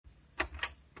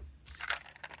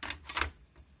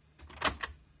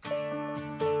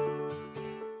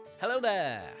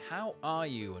there, how are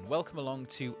you? And welcome along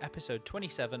to episode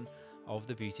 27 of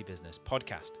the Beauty Business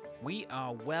Podcast. We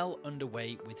are well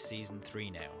underway with season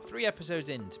 3 now, 3 episodes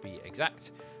in to be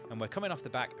exact, and we're coming off the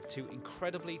back of 2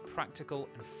 incredibly practical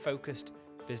and focused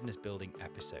business building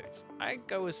episodes. I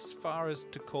go as far as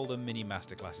to call them mini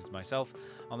masterclasses myself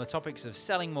on the topics of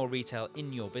selling more retail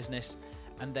in your business,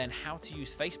 and then how to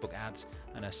use Facebook ads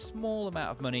and a small amount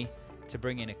of money to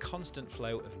bring in a constant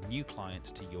flow of new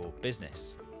clients to your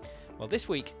business. Well, this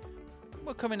week,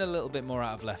 we're coming a little bit more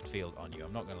out of left field on you,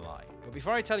 I'm not going to lie. But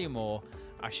before I tell you more,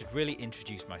 I should really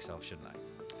introduce myself, shouldn't I?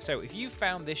 So if you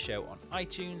found this show on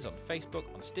iTunes, on Facebook,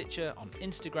 on Stitcher, on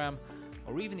Instagram,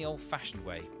 or even the old-fashioned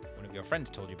way, one of your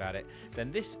friends told you about it,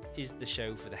 then this is the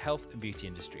show for the health and beauty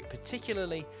industry,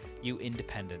 particularly you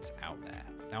independents out there.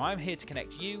 Now, I'm here to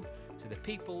connect you to the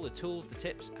people, the tools, the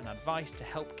tips, and advice to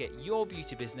help get your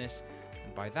beauty business.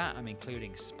 And by that, I'm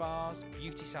including spas,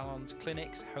 beauty salons,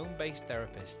 clinics, home-based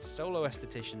therapists, solo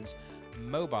estheticians,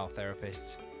 mobile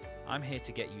therapists. I'm here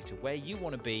to get you to where you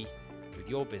want to be with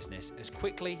your business as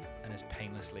quickly and as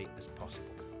painlessly as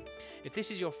possible. If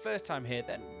this is your first time here,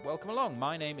 then welcome along.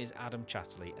 My name is Adam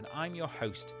Chatterley, and I'm your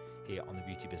host here on the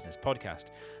Beauty Business Podcast.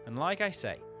 And like I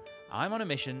say, I'm on a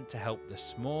mission to help the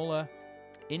smaller,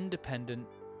 independent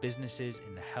businesses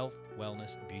in the health,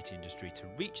 wellness, and beauty industry to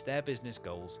reach their business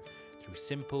goals through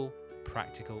simple,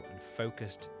 practical, and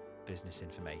focused business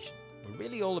information. We're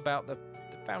really all about the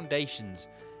foundations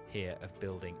here of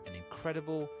building an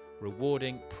incredible,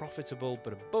 rewarding, profitable,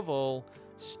 but above all,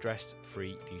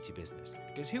 stress-free beauty business.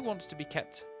 Because who wants to be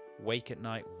kept awake at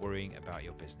night worrying about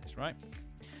your business, right?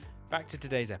 Back to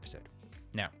today's episode.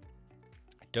 Now,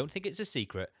 I don't think it's a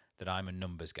secret that I'm a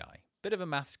numbers guy. Bit of a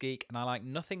maths geek, and I like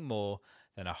nothing more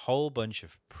than a whole bunch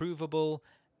of provable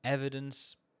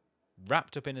evidence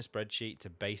wrapped up in a spreadsheet to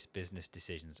base business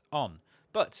decisions on.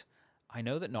 But I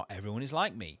know that not everyone is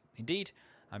like me. Indeed,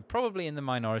 I'm probably in the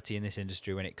minority in this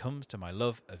industry when it comes to my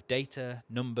love of data,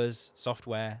 numbers,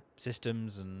 software,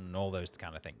 systems, and all those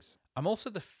kind of things. I'm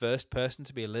also the first person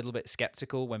to be a little bit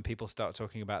skeptical when people start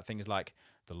talking about things like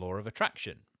the law of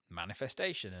attraction,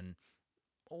 manifestation, and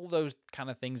all those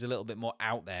kind of things a little bit more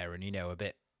out there and, a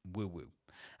bit woo-woo.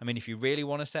 I mean, if you really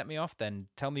want to set me off, then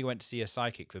tell me you went to see a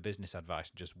psychic for business advice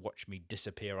and just watch me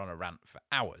disappear on a rant for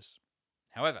hours.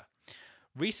 However,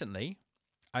 recently,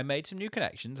 I made some new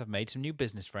connections, I've made some new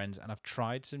business friends, and I've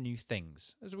tried some new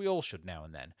things, as we all should now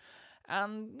and then.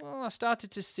 And, well, I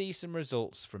started to see some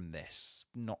results from this,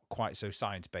 not quite so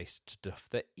science-based stuff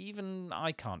that even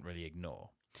I can't really ignore.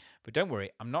 But don't worry,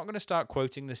 I'm not going to start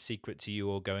quoting The Secret to you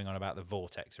or going on about the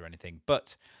vortex or anything,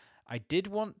 but I did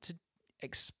want to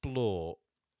explore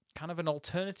kind of an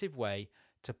alternative way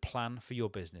to plan for your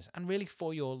business and really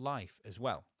for your life as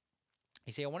well.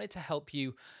 You see, I wanted to help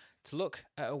you to look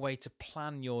at a way to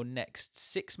plan your next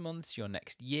 6 months, your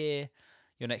next year,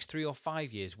 your next 3 or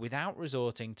 5 years without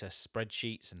resorting to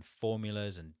spreadsheets and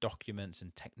formulas and documents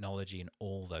and technology and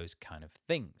all those kind of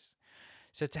things.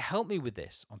 So to help me with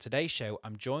this, on today's show,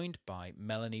 I'm joined by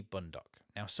Melanie Bundock.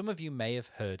 Now, some of you may have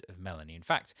heard of Melanie. In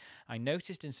fact, I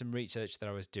noticed in some research that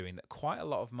I was doing that quite a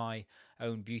lot of my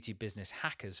own Beauty Business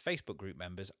Hackers Facebook group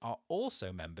members are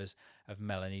also members of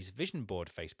Melanie's Vision Board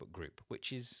Facebook group,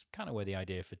 which is kind of where the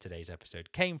idea for today's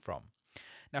episode came from.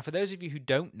 Now, for those of you who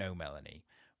don't know Melanie,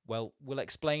 well, we'll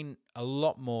explain a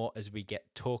lot more as we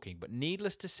get talking, but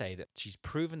needless to say that she's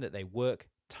proven that they work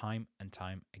time and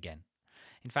time again.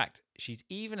 In fact, she's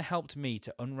even helped me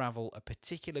to unravel a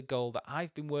particular goal that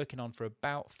I've been working on for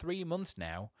about 3 months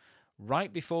now,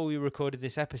 right before we recorded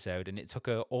this episode, and it took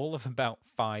her all of about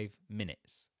 5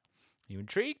 minutes. Are you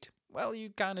intrigued? Well, you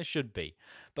kind of should be.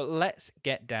 But let's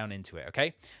get down into it,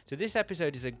 okay? So this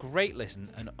episode is a great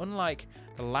listen, and unlike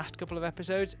the last couple of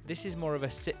episodes, this is more of a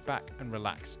sit back and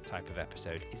relax type of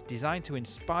episode. It's designed to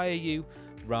inspire you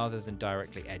rather than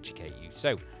directly educate you.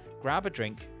 So grab a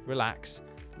drink, relax,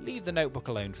 leave the notebook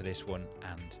alone for this one,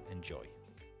 and enjoy.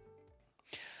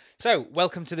 So,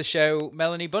 welcome to the show,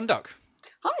 Melanie Bundock.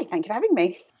 Hi, thank you for having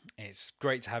me. It's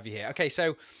great to have you here. Okay,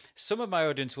 so some of my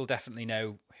audience will definitely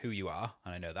know who you are,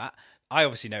 and I know that. I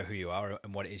obviously know who you are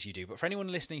and what it is you do, but for anyone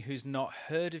listening who's not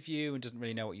heard of you and doesn't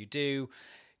really know what you do,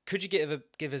 could you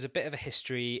give us a bit of a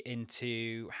history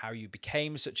into how you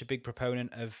became such a big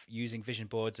proponent of using vision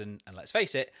boards and let's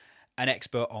face it, an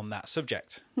expert on that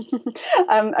subject?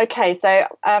 Okay, so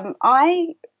I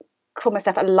call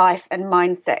myself a life and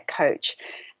mindset coach,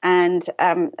 and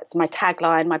it's my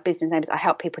tagline. My business name is I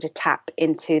help people to tap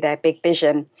into their big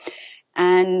vision,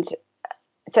 and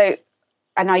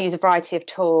I use a variety of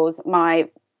tools.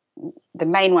 The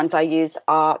main ones I use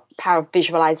are power of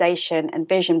visualization and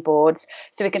vision boards.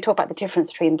 So we can talk about the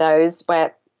difference between those,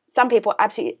 where some people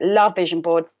absolutely love vision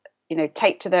boards,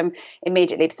 take to them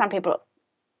immediately. But some people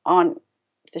aren't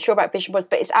so sure about vision boards,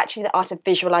 but it's actually the art of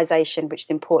visualization, which is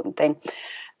the important thing.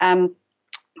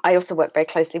 I also work very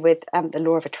closely with the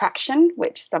law of attraction,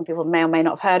 which some people may or may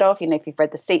not have heard of. If you've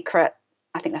read The Secret,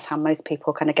 I think that's how most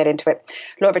people kind of get into it.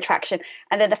 Law of attraction.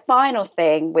 And then the final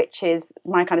thing, which is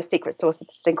my kind of secret sauce, is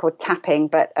this thing called tapping,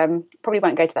 but probably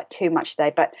won't go to that too much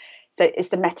today. But so it's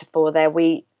the metaphor there.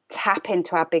 We tap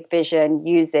into our big vision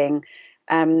using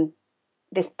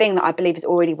this thing that I believe is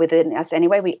already within us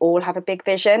anyway. We all have a big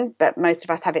vision, but most of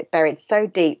us have it buried so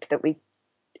deep that we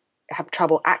have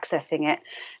trouble accessing it.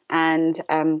 And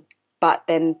but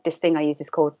then this thing I use is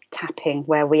called tapping,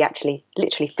 where we actually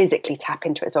literally physically tap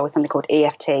into it as well, with something called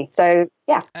EFT. So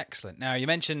yeah. Excellent. Now, you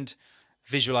mentioned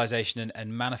visualization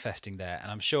and manifesting there,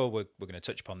 and I'm sure we're going to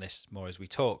touch upon this more as we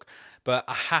talk, but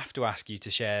I have to ask you to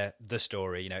share the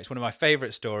story. It's one of my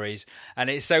favorite stories,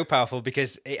 and it's so powerful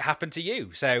because it happened to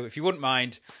you. So if you wouldn't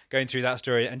mind going through that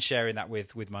story and sharing that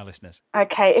with my listeners.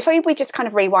 Okay, if we just kind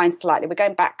of rewind slightly, we're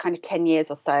going back kind of 10 years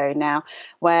or so now,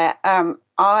 where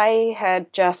I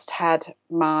had just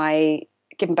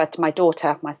given birth to my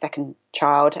daughter, my second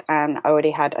child, and I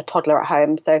already had a toddler at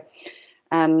home. So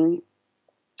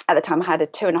at the time I had a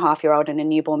 2.5-year-old and a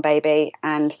newborn baby,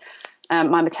 and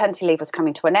my maternity leave was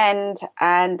coming to an end,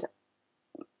 and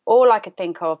all I could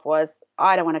think of was,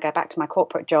 I don't want to go back to my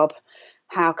corporate job.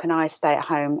 How can I stay at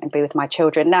home and be with my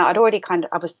children? Now,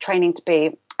 I was training to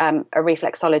be a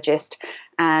reflexologist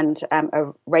and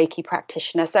a Reiki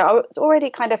practitioner. So I was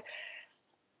already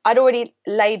I'd already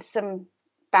laid some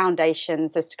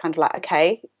foundations as to kind of like,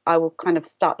 okay, I will kind of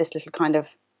start this little kind of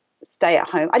stay at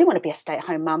home. I didn't want to be a stay at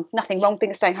home mum. Nothing wrong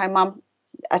being a stay at home mum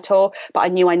at all, but I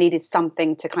knew I needed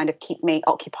something to kind of keep me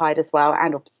occupied as well,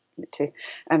 and to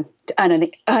earn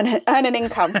an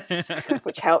income,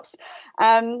 which helps.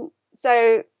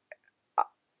 So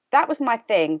that was my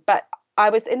thing. But I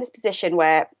was in this position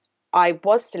where I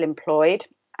was still employed,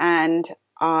 and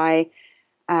I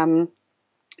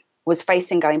was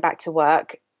facing going back to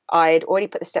work. I'd already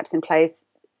put the steps in place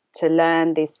to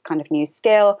learn this kind of new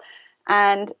skill,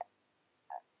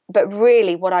 but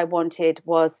really what I wanted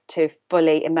was to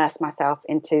fully immerse myself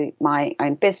into my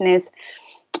own business.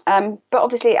 But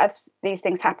obviously, as these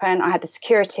things happen, I had the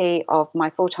security of my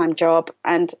full-time job,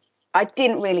 and I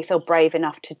didn't really feel brave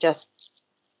enough to just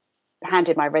hand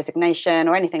in my resignation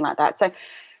or anything like that. So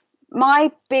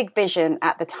my big vision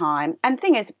at the time, and the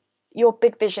thing is, your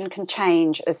big vision can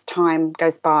change as time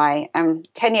goes by.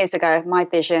 10 years ago, my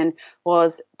vision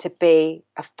was to be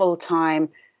a full-time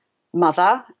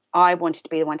mother. I wanted to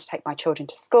be the one to take my children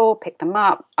to school, pick them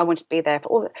up. I wanted to be there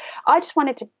I just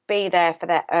wanted to be there for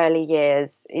their early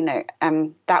years.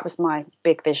 That was my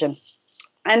big vision.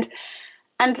 And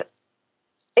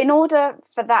in order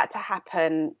for that to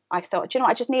happen, I thought,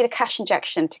 I just need a cash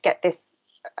injection to get this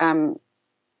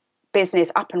business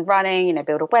up and running,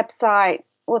 build a website,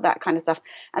 all that kind of stuff.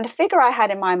 And the figure I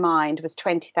had in my mind was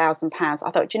 £20,000. I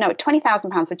thought,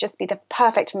 £20,000 would just be the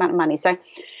perfect amount of money. So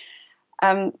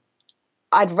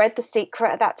I'd read The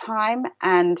Secret at that time,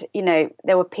 and,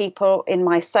 there were people in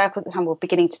my circle at the time who were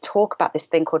beginning to talk about this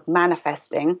thing called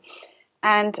manifesting.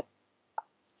 And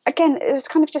again, it was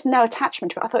kind of just no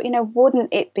attachment to it. I thought,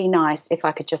 wouldn't it be nice if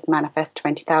I could just manifest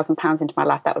 £20,000 into my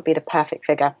life? That would be the perfect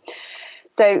figure.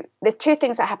 So there's two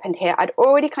things that happened here. I'd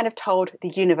already kind of told the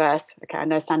universe, okay, I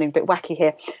know it's sounding a bit wacky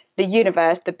here, the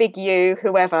universe, the big you,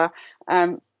 whoever,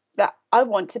 that I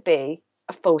want to be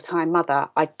a full-time mother.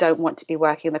 I don't want to be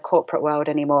working in the corporate world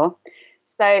anymore.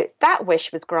 So that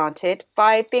wish was granted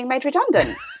by being made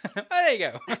redundant. There you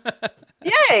go.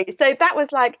 Yay! So that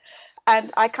was like, and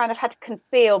I kind of had to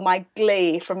conceal my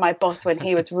glee from my boss when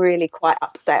he was really quite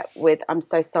upset with, I'm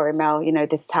so sorry, Mel,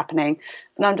 this is happening.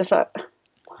 And I'm just like,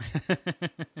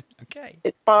 okay,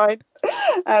 it's fine.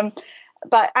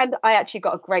 But I actually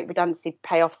got a great redundancy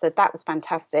payoff, so that was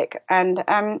fantastic. And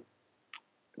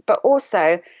but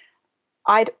also,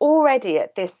 I'd already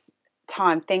at this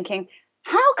time thinking,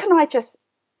 how can I just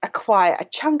acquire a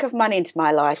chunk of money into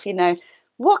my life?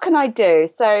 What can I do?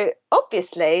 So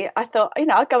obviously, I thought,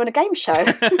 I'll go on a game show.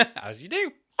 As you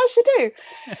do. As you do.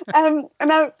 And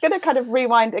I'm going to kind of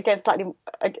rewind again slightly.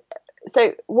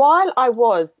 So while I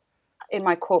was in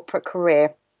my corporate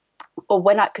career, or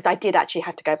because I did actually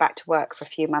have to go back to work for a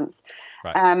few months,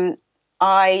 right.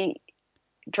 I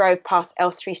drove past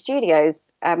Elstree Studios,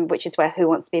 which is where Who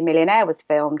Wants to Be a Millionaire was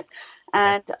filmed.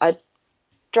 And I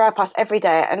drive past every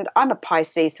day, and I'm a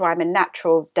Pisces, so I'm a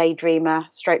natural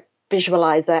daydreamer, stroke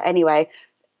visualizer. Anyway,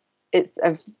 it's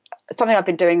something I've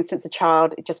been doing since a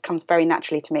child. It just comes very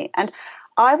naturally to me. And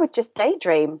I would just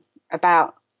daydream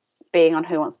about being on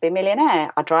Who Wants to Be a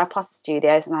Millionaire. I'd drive past the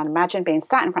studios and I'd imagine being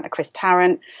sat in front of Chris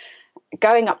Tarrant,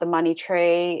 going up the money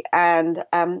tree, and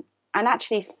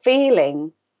actually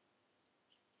feeling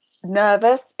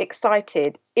nervous,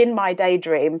 excited in my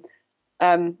daydream.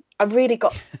 I really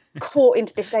got caught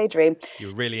into this daydream. You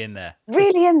were really in there.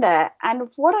 Really in there. And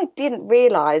what I didn't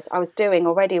realise I was doing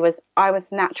already was I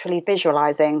was naturally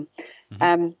visualising.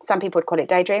 Some people would call it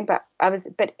daydream, but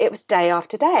it was day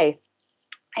after day.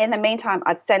 In the meantime,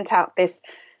 I'd sent out this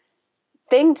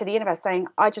thing to the universe saying,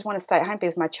 I just want to stay at home, be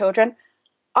with my children.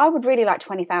 I would really like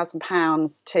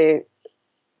 £20,000 to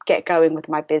get going with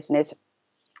my business.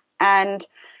 And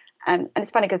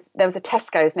it's funny because there was a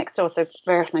Tesco's next door, so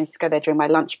very often I used to go there during my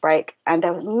lunch break, and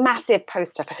there was a massive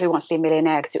poster for Who Wants to Be a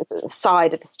Millionaire because it was at the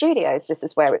side of the studios. This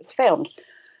is where it was filmed.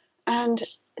 And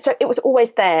so it was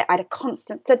always there. I had a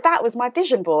constant, so that was my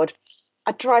vision board.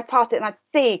 I'd drive past it and I'd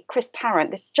see Chris Tarrant,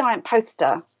 this giant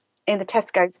poster in the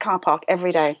Tesco's car park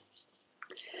every day.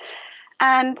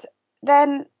 And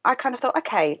then I kind of thought,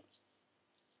 okay,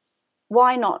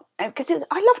 why not? Because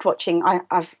I loved watching.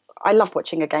 I love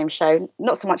watching a game show.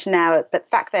 Not so much now, but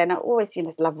back then I always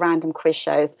loved random quiz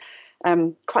shows.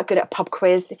 Quite good at a pub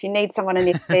quiz. If you need someone in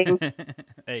your team,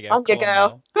 there you go. I'm your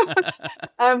girl.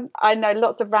 I know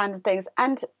lots of random things.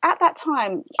 And at that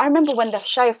time, I remember when the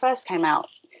show first came out,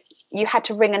 you had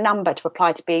to ring a number to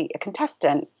apply to be a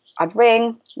contestant. I'd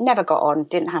ring, never got on,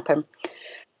 didn't happen.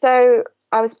 So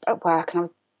I was at work and I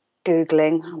was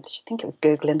Googling. I think it was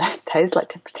Google in those days, like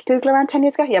to Google around 10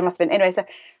 years ago. Yeah, it must have been. Anyway, so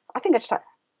I think I just like,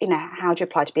 how do you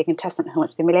apply to be a contestant Who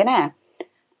Wants to Be a Millionaire?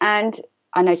 And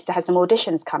I noticed I had some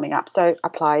auditions coming up. So I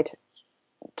applied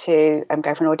to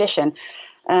go for an audition.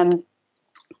 I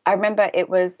remember I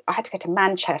had to go to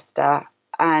Manchester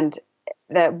and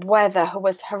the weather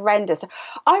was horrendous.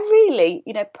 I really,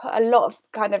 put a lot of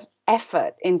kind of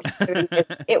effort into doing this.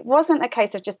 It wasn't a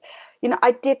case of just,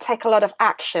 I did take a lot of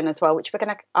action as well, which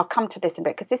I'll come to this in a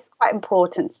bit because this is quite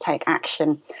important to take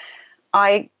action.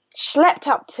 I schlepped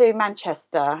up to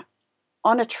Manchester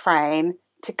on a train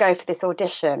to go for this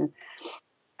audition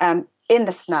in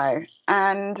the snow.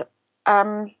 And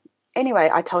anyway,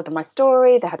 I told them my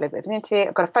story. They had a little bit of an interview.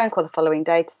 I got a phone call the following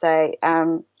day to say,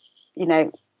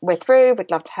 we're through.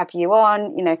 We'd love to have you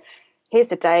on. Here's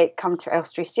the date. Come to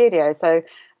Elstree Studio. So,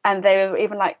 and they were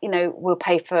even like, we'll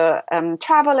pay for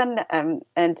travel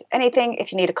and anything.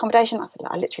 If you need accommodation, I said,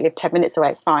 I literally live 10 minutes away.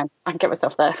 It's fine. I can get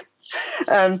myself there.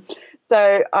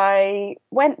 So I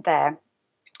went there,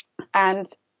 and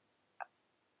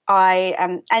so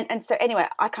anyway,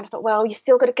 I kind of thought, well, you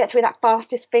still got to get through that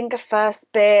fastest finger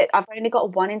first bit. I've only got a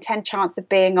 1 in 10 chance of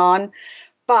being on,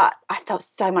 but I felt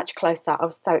so much closer. I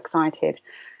was so excited.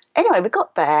 Anyway, we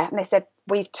got there and they said,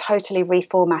 we've totally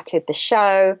reformatted the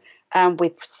show.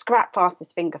 We've scrapped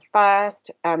fastest finger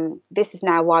first. This is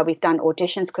now why we've done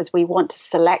auditions, because we want to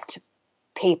select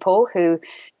people who,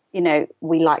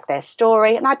 we like their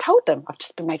story. And I told them, I've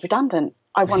just been made redundant.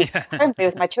 I want to be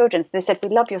with my children. So they said, we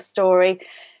love your story.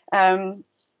 And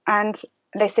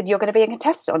they said, you're going to be a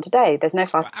contestant on today. There's no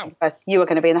fastest finger first. You are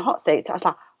going to be in the hot seat. So I was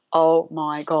like, oh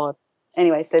my God.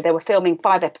 Anyway, so they were filming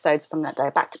 5 episodes or something that day,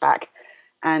 back to back.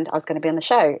 And I was going to be on the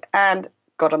show, and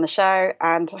got on the show,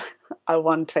 and I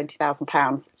won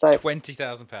 £20,000. So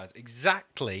 £20,000,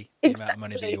 exactly the amount of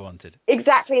money that you wanted.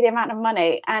 Exactly the amount of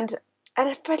money, and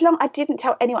for as long I didn't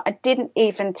tell anyone. I didn't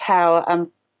even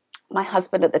tell my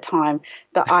husband at the time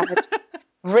that I had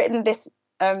written this.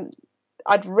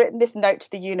 I'd written this note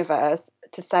to the universe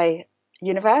to say,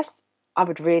 universe, I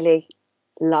would really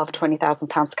love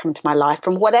 £20,000 to come into my life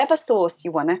from whatever source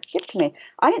you want to give to me.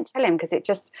 I didn't tell him because it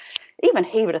just, even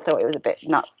he would have thought it was a bit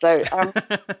nuts. So,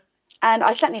 and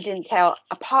I certainly didn't tell,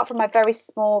 apart from my very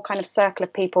small kind of circle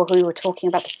of people who were talking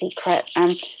about The Secret.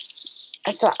 And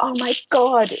so, oh my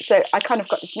God. So I kind of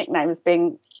got this nickname as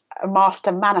being a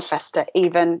master manifester,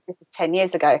 even, this was 10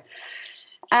 years ago.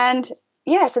 And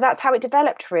yeah, so that's how it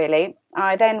developed, really.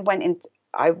 I then went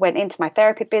into my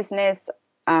therapy business.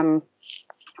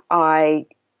 I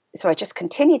just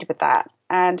continued with that,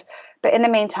 but in the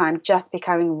meantime, just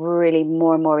becoming really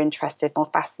more and more interested, more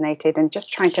fascinated, and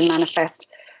just trying to manifest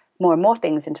more and more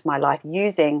things into my life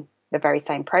using the very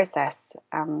same process.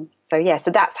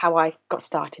 So that's how I got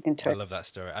started into it. I love that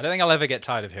story. I don't think I'll ever get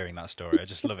tired of hearing that story. I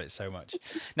just love it so much.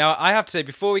 Now, I have to say,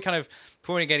 before we're going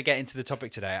to get into the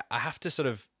topic today, I have to sort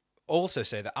of also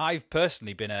say that I've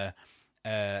personally been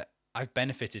I've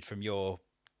benefited from your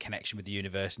connection with the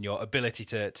universe and your ability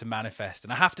to manifest.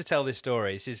 And I have to tell this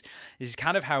story. This is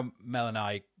kind of how Mel and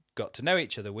I got to know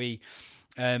each other. We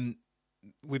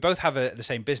both have the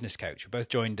same business coach. We both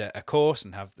joined a course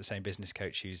and have the same business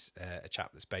coach, who's a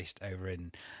chap that's based over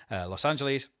in Los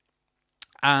Angeles.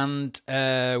 And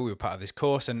we were part of this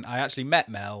course, and I actually met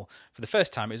Mel for the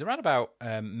first time. It was around about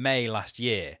May last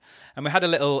year, and we had a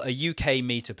UK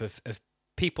meetup of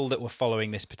people that were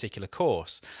following this particular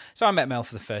course. So I met Mel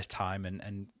for the first time,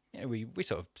 and you know, we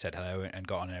sort of said hello and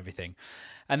got on and everything.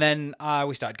 And then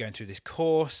we started going through this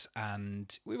course,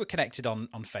 and we were connected on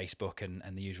Facebook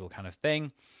and the usual kind of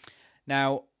thing.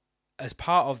 Now, as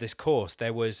part of this course,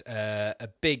 there was a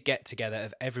big get together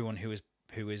of everyone who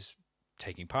was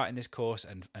taking part in this course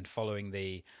and following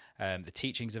the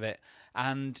teachings of it.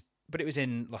 But it was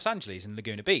in Los Angeles, in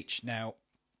Laguna Beach. Now,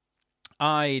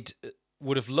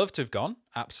 would have loved to have gone,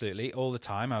 absolutely, all the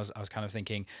time. I was kind of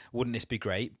thinking, wouldn't this be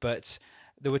great? But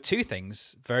there were two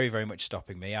things very, very much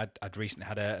stopping me. I'd recently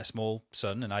had a small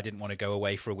son, and I didn't want to go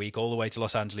away for a week all the way to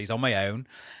Los Angeles on my own,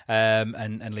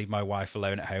 and leave my wife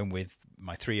alone at home with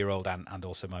my 3-year-old and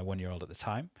also my 1-year-old at the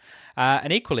time.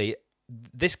 And equally,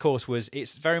 this course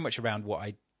it's very much around what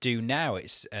I do now.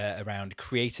 It's around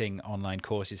creating online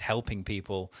courses, helping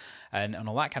people, and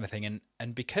all that kind of thing.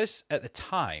 And because at the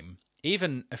time,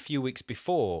 even a few weeks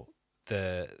before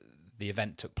the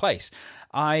event took place,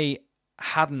 I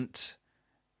hadn't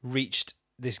reached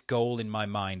this goal in my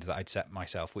mind that I'd set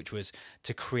myself, which was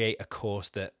to create a course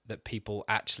that people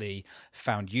actually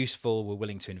found useful, were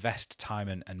willing to invest time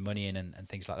and money in, and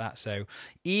things like that. So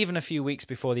even a few weeks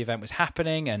before the event was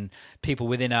happening, and people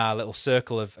within our little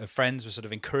circle of friends were sort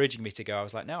of encouraging me to go, I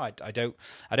was like, no, I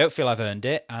don't feel I've earned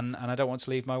it, and I don't want to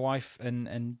leave my wife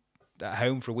and at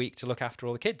home for a week to look after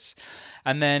all the kids.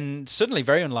 And then suddenly,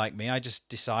 very unlike me, I just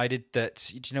decided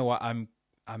that, do you know what, I'm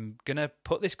going to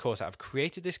put this course out. I've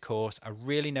created this course. I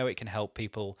really know it can help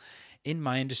people in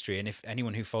my industry. And if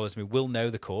anyone who follows me will know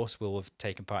the course, will have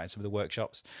taken part in some of the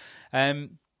workshops.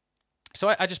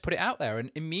 So I just put it out there,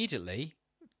 and immediately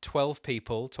 12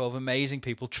 amazing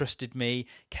people trusted me,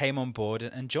 came on board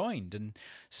and joined. And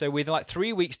so with like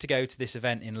 3 weeks to go to this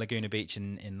event in Laguna Beach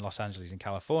in Los Angeles in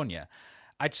California,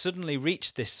 I'd suddenly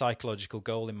reached this psychological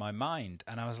goal in my mind.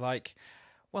 And I was like,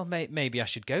 well, maybe I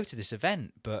should go to this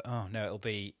event, but oh no, it'll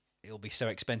be so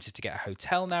expensive to get a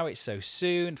hotel now. It's so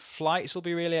soon. Flights will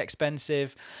be really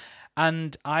expensive.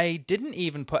 And I didn't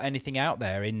even put anything out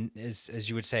there as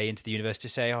you would say, into the universe to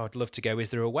say, oh, I'd love to go.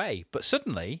 Is there a way? But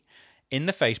suddenly in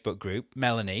the Facebook group,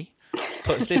 Melanie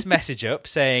puts this message up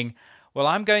saying, well,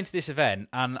 I'm going to this event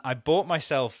and I bought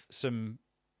myself some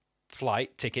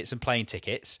flight tickets and plane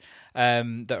tickets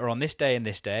that are on this day and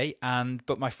this day.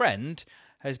 But my friend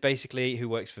has basically, who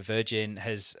works for Virgin,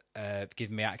 has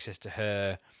given me access to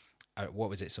her, what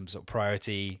was it, some sort of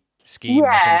priority scheme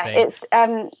or something? It's,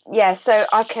 so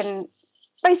I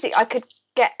could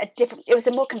get it was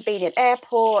a more convenient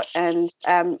airport, and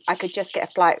I could just get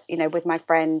a flight, with my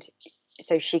friend,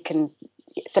 so basically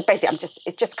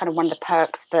it's just kind of one of the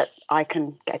perks that I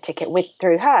can get a ticket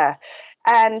through her.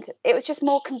 And it was just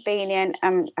more convenient.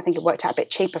 I think it worked out a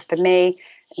bit cheaper for me,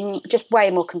 just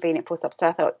way more convenient, full stop. So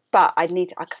I thought, but I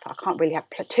can't really have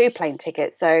 2 plane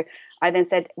tickets. So I then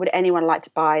said, would anyone like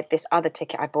to buy this other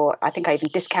ticket I bought? I think I even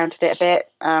discounted it a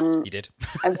bit. You did.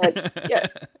 And then, yeah.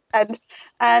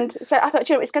 And so I thought,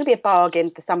 it's going to be a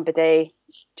bargain for somebody.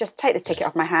 Just take this ticket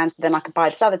off my hands, so then I can buy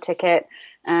this other ticket.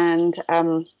 And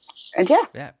yeah.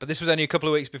 Yeah, but this was only a couple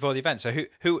of weeks before the event. So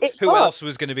who else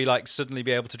was going to be suddenly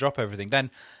be able to drop everything? Then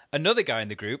another guy in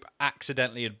the group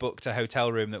accidentally had booked a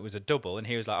hotel room that was a double, and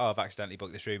he was like, "Oh, I've accidentally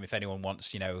booked this room. If anyone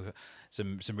wants,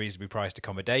 some reasonably priced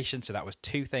accommodation." So that was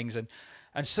 2 things, and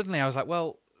suddenly I was like,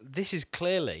 "Well, this is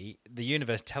clearly the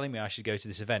universe telling me I should go to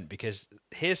this event, because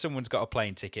here someone's got a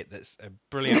plane ticket that's a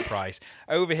brilliant price.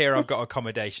 Over here I've got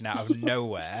accommodation out of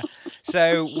nowhere."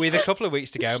 So with a couple of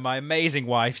weeks to go, my amazing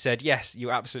wife said, yes, you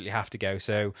absolutely have to go.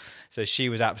 So she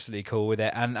was absolutely cool with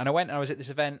it. And I went and I was at this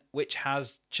event, which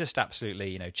has just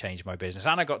absolutely, changed my business.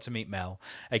 And I got to meet Mel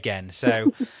again.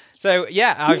 So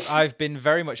yeah, I've been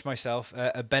very much myself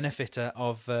a benefiter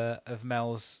of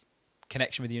Mel's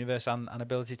connection with the universe and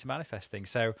ability to manifest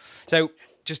things. So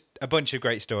just a bunch of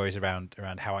great stories around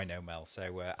how I know Mel.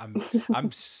 So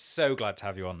I'm so glad to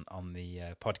have you on the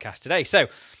podcast today. So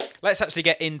let's actually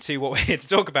get into what we're here to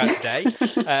talk about today.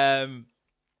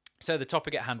 So the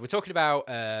topic at hand, we're talking about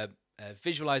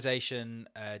visualization,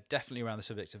 definitely around the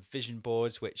subject of vision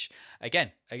boards, which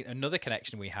again, another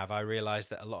connection we have. I realized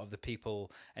that a lot of the people,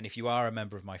 and if you are a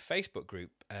member of my Facebook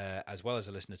group, as well as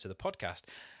a listener to the podcast,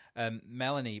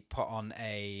 Melanie put on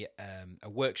a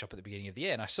workshop at the beginning of the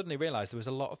year, and I suddenly realized there was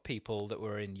a lot of people that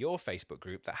were in your Facebook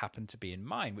group that happened to be in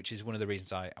mine, which is one of the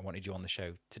reasons I wanted you on the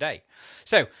show today.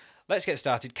 So let's get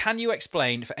started. Can you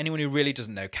explain, for anyone who really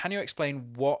doesn't know, can you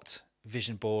explain what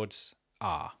vision boards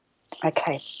are?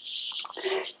 Okay.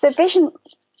 So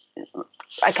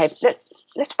okay, let's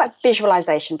talk about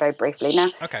visualization very briefly. Now,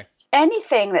 Okay.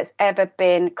 anything that's ever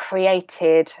been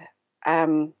created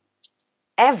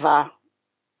ever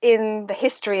in the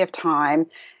history of time,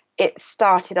 it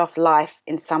started off life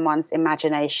in someone's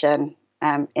imagination,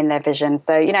 in their vision.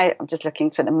 So, I'm just looking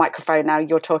to the microphone now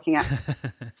you're talking at.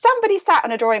 Somebody sat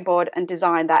on a drawing board and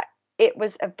designed that. It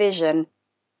was a vision.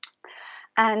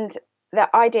 And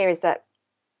the idea is that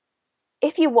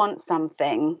if you want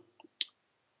something,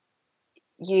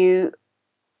 you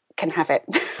can have it.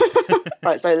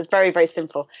 Right, so it's very, very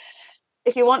simple.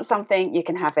 If you want something, you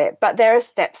can have it. But there are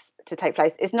steps to take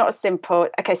place. It's not as simple.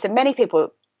 Okay, so many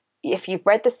people, if you've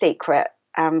read The Secret,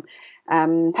 have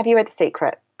you read The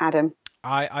Secret, Adam?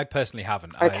 I personally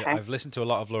haven't. Okay. I've listened to a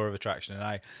lot of Law of Attraction,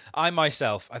 and I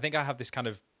myself, I think I have this kind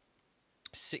of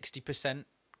 60%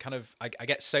 kind of, I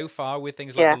get so far with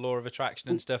things like the Law of Attraction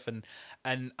and stuff, and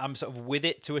I'm sort of with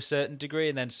it to a certain degree,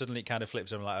 and then suddenly it kind of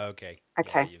flips, and I'm like, okay.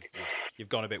 Yeah, you've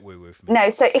gone a bit woo-woo for me. No,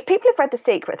 so if people have read The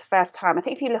Secret the first time, I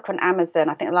think if you look on Amazon,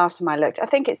 I think the last time I looked, I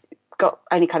think it's got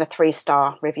only kind of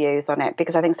 3-star reviews on it,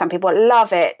 because I think some people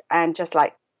love it and just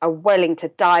like are willing to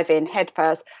dive in head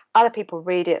first. Other people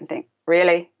read it and think,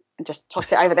 really? And just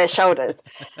toss it over their shoulders.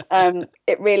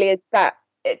 It really is that.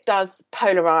 It does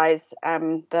polarize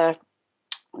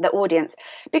the audience,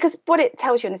 because what it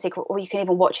tells you in The Secret, or you can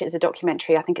even watch it as a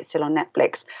documentary, I think it's still on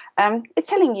Netflix, it's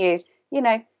telling you,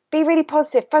 be really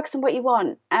positive, focus on what you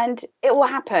want, and it will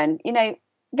happen.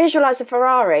 Visualize a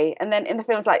Ferrari, and then in the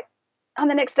film it's like, on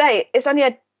the next day it's only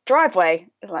a driveway.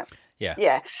 It's like,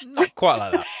 yeah, not quite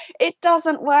like that. It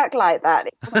doesn't work like that.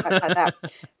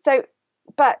 So,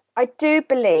 but I do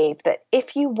believe that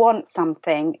if you want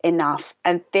something enough,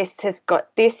 and this is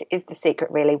the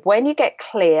secret really, when you get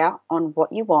clear on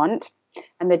what you want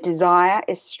and the desire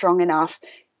is strong enough,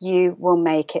 you will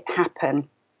make it happen.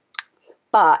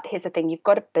 But here's the thing, you've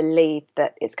got to believe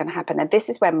that it's going to happen. And this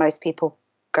is where most people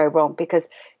go wrong, because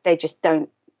they just don't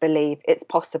believe it's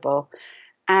possible.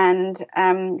 And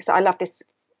so I love this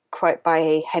quote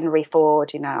by Henry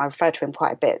Ford. I refer to him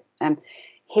quite a bit.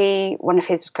 One of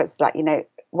his quotes is like,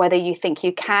 whether you think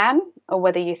you can or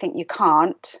whether you think you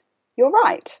can't, you're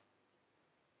right.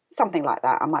 Something like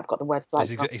that. I might have got the words like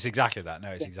that. It's exactly that.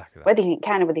 No, it's exactly that. Whether you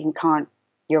can or whether you can't,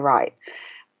 you're right.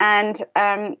 And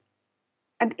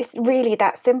it's really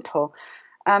that simple.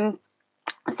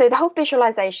 So the whole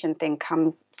visualization thing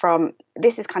comes from,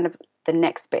 this is kind of the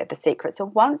next bit of The Secret. So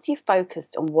once you've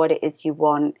focused on what it is you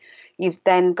want, you've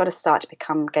then got to start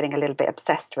to getting a little bit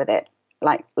obsessed with it.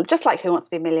 Just like Who Wants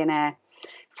to Be a Millionaire.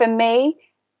 For me,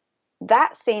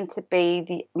 that seemed to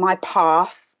be my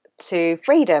path to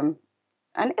freedom.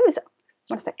 And it was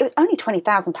only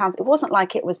 £20,000. It wasn't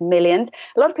like it was millions.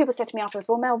 A lot of people said to me afterwards,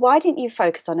 well, Mel, why didn't you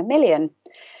focus on $1 million?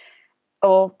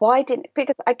 Or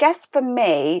because I guess for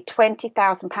me,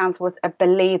 £20,000 was a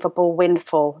believable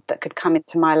windfall that could come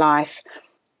into my life.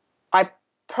 I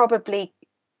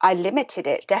limited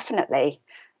it, definitely,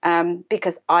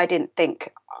 because I didn't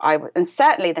think and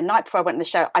certainly the night before I went on the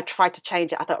show, I tried to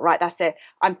change it. I thought, right, that's it.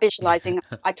 I'm visualizing.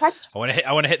 I tried to.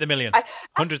 I want to hit the million.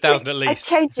 100,000 at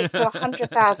least. I changed it to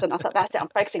 100,000. I thought, that's it. I'm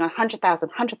focusing on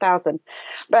 100,000.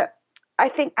 But I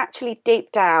think actually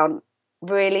deep down,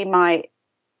 really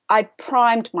I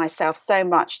primed myself so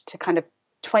much to kind of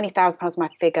 £20,000 my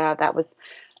figure. That was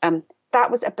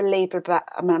a believable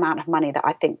amount of money that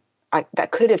I think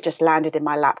that could have just landed in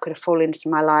my lap, could have fallen into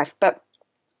my life. But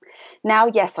now,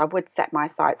 yes, I would set my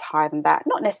sights higher than that,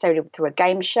 not necessarily through a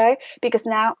game show, because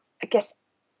now I guess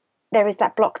there is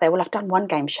that block there. Well, I've done one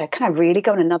game show. Can I really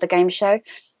go on another game show?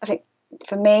 I think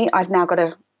for me, I've now got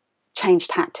to change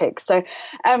tactics. So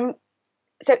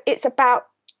it's about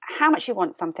how much you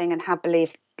want something and how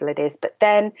believable it is, but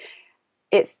then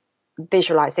it's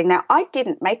visualizing. Now, I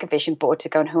didn't make a vision board to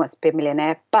go on Who Wants to Be a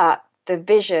Millionaire, but the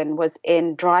vision was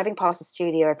in driving past the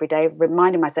studio every day,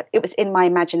 reminding myself. It was in my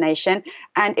imagination,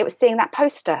 and it was seeing that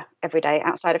poster every day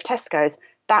outside of Tesco's.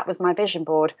 That was my vision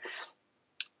board.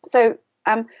 So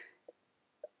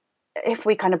if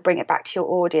we kind of bring it back to your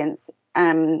audience,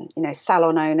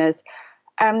 salon owners,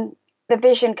 the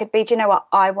vision could be, do you know what?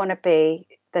 I want to be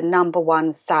the number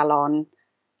one salon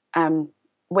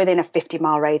within a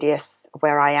 50-mile radius of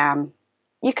where I am.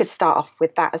 You could start off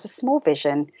with that as a small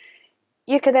vision.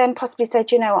 You could then possibly say,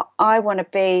 do you know what? I want to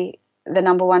be the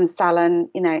number one salon,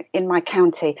 in my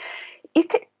county.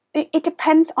 It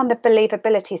depends on the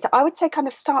believability. So I would say kind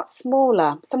of start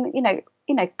smaller. Something,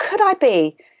 could I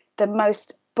be the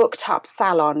most booked up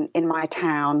salon in my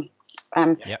town?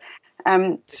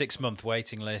 6-month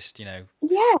waiting list,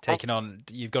 taking on,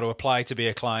 you've got to apply to be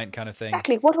a client kind of thing.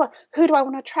 Exactly. Who do I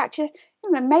want to attract?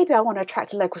 Maybe I want to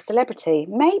attract a local celebrity.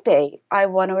 Maybe I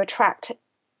want to attract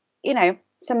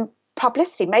some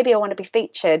publicity. Maybe I want to be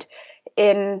featured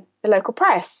in the local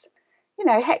press.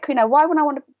 Heck, why would I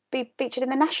want to be featured in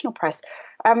the national press?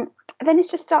 Then it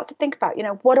just starts to think about,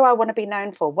 what do I want to be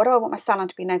known for? What do I want my salon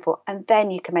to be known for? And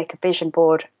then you can make a vision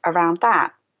board around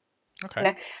that.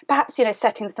 Okay. Perhaps,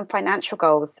 setting some financial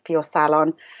goals for your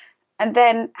salon. And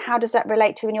then how does that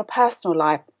relate to in your personal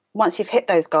life? Once you've hit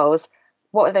those goals,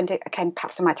 what would then do? Okay,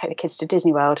 perhaps I might take the kids to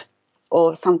Disney World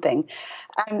or something.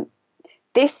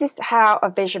 This is how a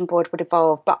vision board would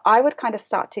evolve, but I would kind of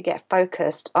start to get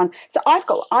focused on. So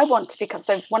I want to become.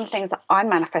 So one of the things that I'm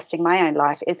manifesting in my own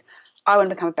life is I want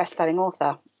to become a best-selling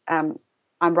author. I'm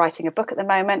writing a book at the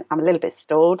moment. I'm a little bit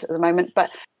stalled at the moment, but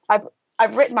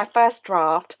I've written my first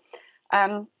draft.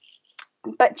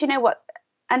 But do you know what?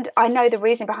 And I know the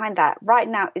reason behind that. Right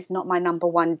now is not my number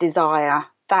one desire.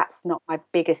 That's not my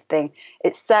biggest thing.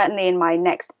 It's certainly in my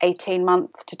next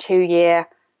 18-month to 2-year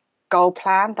goal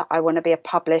plan that I want to be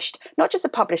not just a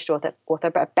published author,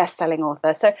 but a best-selling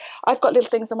author. So I've got little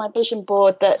things on my vision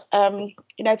board that,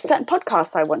 certain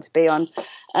podcasts I want to be on.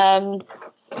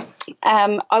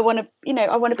 I want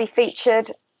to be featured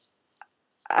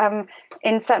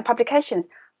in certain publications.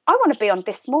 I want to be on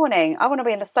This Morning. I want to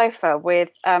be on the sofa with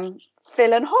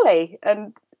Phil and Holly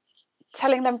and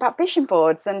telling them about vision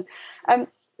boards. And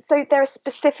so there are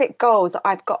specific goals that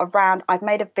I've got around. I've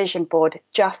made a vision board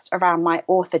just around my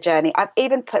author journey. I've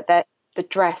even put the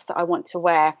dress that I want to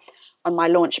wear on my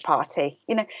launch party,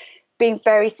 being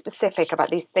very specific about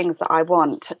these things that I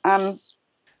want.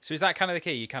 So is that kind of the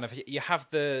key? You have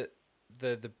the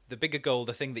bigger goal,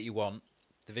 the thing that you want,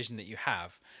 the vision that you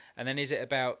have, and then is it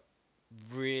about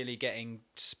really getting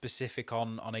specific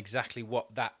on exactly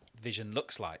what that vision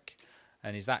looks like?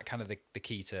 And is that kind of the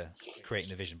key to creating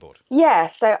the vision board? Yeah.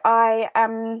 So I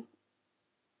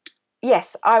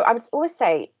would always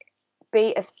say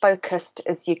be as focused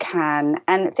as you can.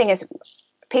 And the thing is,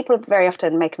 people very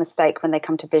often make a mistake when they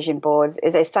come to vision boards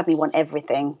is they suddenly want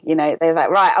everything. They're like,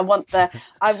 right, I want the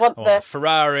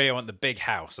Ferrari, I want the big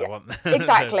house, I want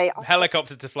exactly the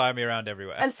helicopter to fly me around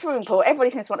everywhere, and swimming pool.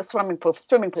 Everybody seems to want a swimming pool for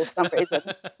some reason.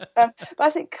 But I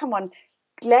think, come on,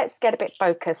 let's get a bit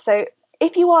focused. So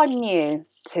if you are new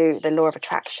to the law of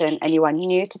attraction and you are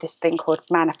new to this thing called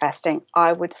manifesting,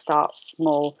 I would start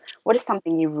small. What is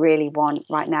something you really want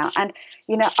right now? And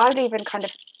I would even kind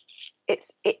of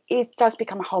it does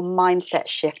become a whole mindset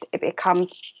shift. It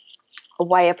becomes a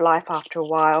way of life after a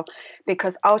while,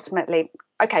 because ultimately,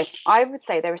 okay, I would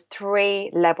say there are 3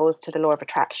 levels to the law of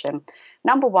attraction.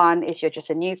 Number 1 is you're just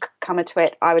a newcomer to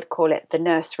it. I would call it the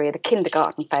nursery, the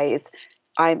kindergarten phase.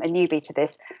 I'm a newbie to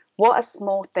this. What are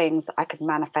small things that I could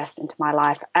manifest into my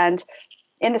life? And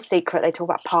in The Secret, they talk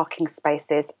about parking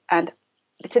spaces. And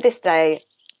to this day,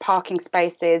 parking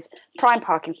spaces, prime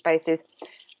parking spaces,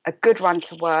 a good run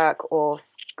to work or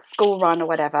school run or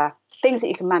whatever, things that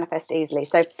you can manifest easily.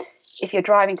 So if you're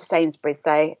driving to Sainsbury's,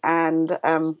 say, and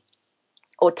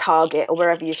or Target or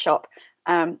wherever you shop,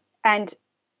 and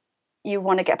you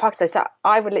want to get a parking space, so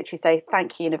I would literally say,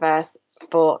 thank you, universe,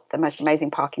 for the most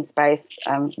amazing parking space,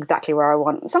 exactly where I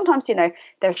want. Sometimes, there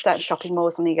are certain shopping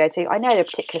malls something you go to. I know there are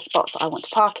particular spots that I want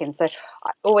to park in. So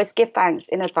I always give thanks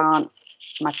in advance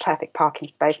for my perfect parking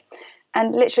space.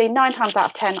 And literally 9 times out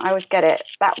of 10, I always get it.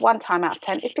 That 1 time out of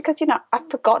 10 is because, I've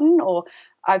forgotten or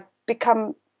I've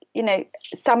become,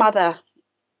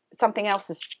 something else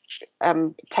has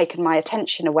taken my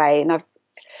attention away and I've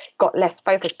got less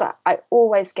focus. But I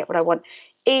always get what I want.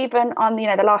 Even on,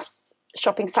 the last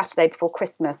shopping Saturday before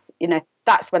Christmas,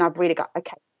 that's when I've really got,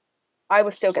 okay, I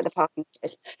will still get the parking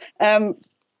space. So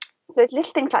it's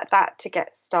little things like that to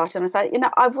get started. And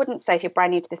I wouldn't say if you're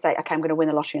brand new to this, say, okay, I'm going to win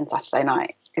the lottery on Saturday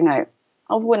night.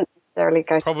 I wouldn't necessarily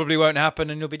go. Probably won't happen,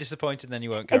 and you'll be disappointed. And then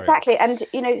you won't carry exactly. on. And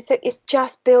so it's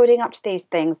just building up to these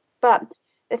things. But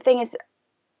the thing is,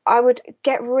 I would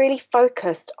get really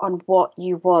focused on what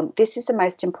you want. This is the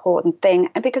most important thing,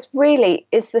 and because really,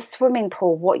 is the swimming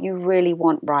pool what you really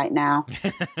want right now?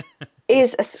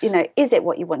 Is it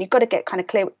what you want? You've got to get kind of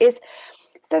clear.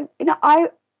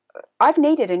 I've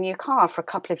needed a new car for a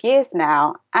couple of years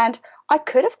now, and I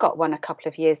could have got one a couple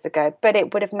of years ago, but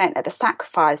it would have meant at the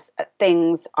sacrifice at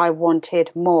things I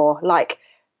wanted more, like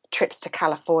trips to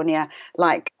California,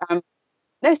 like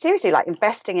no, seriously, like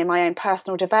investing in my own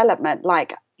personal development,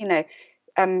 like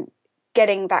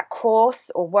getting that course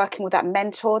or working with that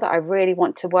mentor that I really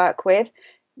want to work with.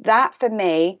 That for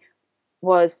me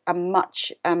was a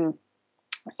much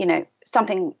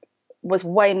something was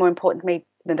way more important to me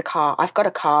than the car. I've got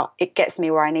a car. It gets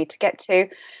me where I need to get to.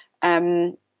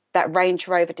 That Range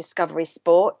Rover Discovery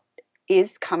Sport is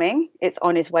coming. It's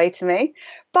on its way to me.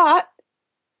 But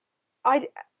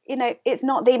it's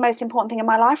not the most important thing in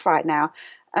my life right now.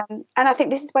 And I think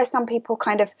this is where some people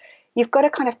you've got to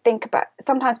kind of think about,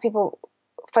 sometimes people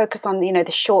focus on,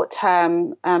 the short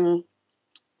term,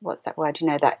 what's that word,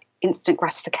 that instant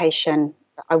gratification.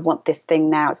 I want this thing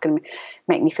now. It's going to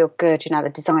make me feel good,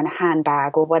 the designer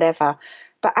handbag or whatever.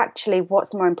 But actually,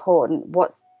 what's more important?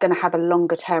 What's going to have a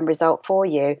longer term result for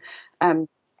you?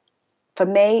 For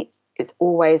me, it's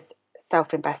always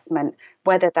self-investment,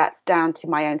 whether that's down to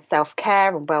my own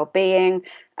self-care and well-being,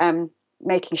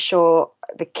 making sure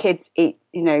the kids eat,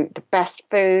 the best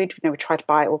food. We try to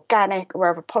buy organic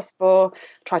wherever possible,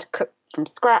 try to cook from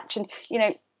scratch. And,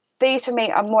 these for me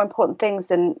are more important things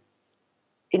than,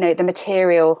 the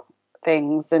material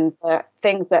things and the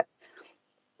things that.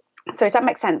 So does that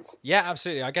make sense? Yeah,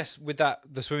 absolutely. I guess with that,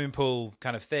 the swimming pool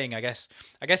kind of thing, I guess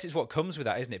it's what comes with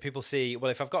that, isn't it? People see,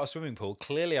 well, if I've got a swimming pool,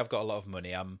 clearly I've got a lot of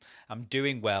money. I'm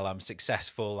doing well. I'm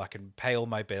successful. I can pay all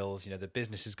my bills. The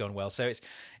business has gone well. So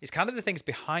it's kind of the things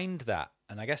behind that,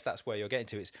 and I guess that's where you're getting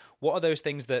to. It's what are those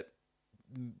things that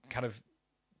kind of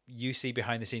you see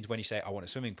behind the scenes when you say, I want a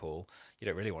swimming pool. You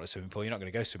don't really want a swimming pool. You're not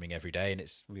going to go swimming every day, and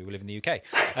we live in the UK.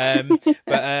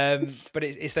 But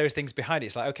it's those things behind it.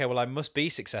 It's like, okay, well, I must be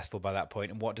successful by that point,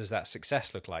 and what does that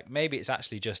success look like? Maybe it's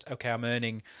actually just, okay, I'm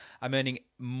earning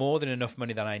more than enough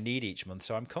money than I need each month,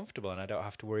 so I'm comfortable and I don't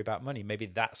have to worry about money. Maybe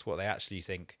that's what they actually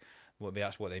think. Maybe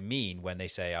that's what they mean when they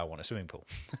say, I want a swimming pool.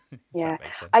 Yeah,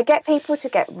 I get people to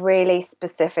get really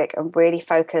specific and really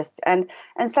focused. And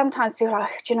sometimes people are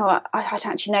like, do you know what? I don't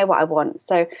actually know what I want.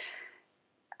 So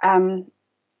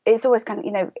it's always kind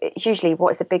of, it's usually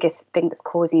what is the biggest thing that's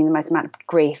causing you the most amount of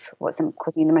grief? What's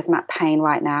causing you the most amount of pain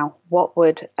right now? What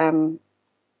would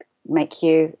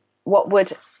what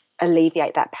would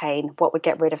alleviate that pain? What would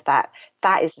get rid of that?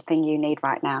 That is the thing you need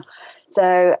right now.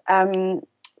 So,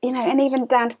 and even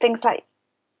down to things like,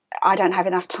 I don't have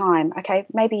enough time. Okay,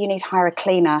 maybe you need to hire a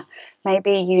cleaner.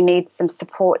 Maybe you need some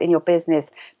support in your business.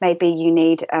 Maybe you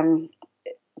need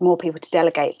more people to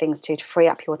delegate things to free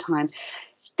up your time.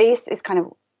 This is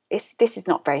this is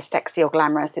not very sexy or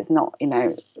glamorous. It's not,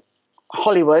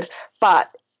 Hollywood,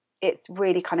 but it's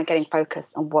really kind of getting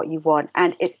focused on what you want.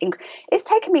 And it's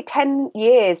taken me 10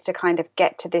 years to kind of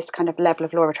get to this kind of level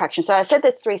of law of attraction. So I said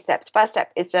there's 3 steps. First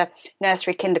step is the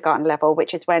nursery kindergarten level,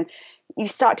 which is when you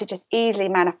start to just easily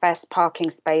manifest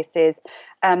parking spaces.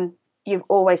 You're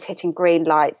always hitting green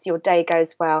lights. Your day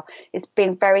goes well. It's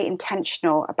being very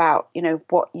intentional about,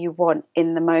 what you want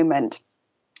in the moment.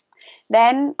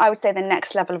 Then I would say the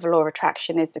next level of law of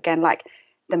attraction is, again, like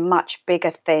the much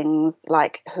bigger things,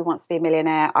 like Who Wants to Be a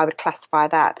Millionaire. I would classify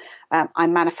that. I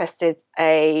manifested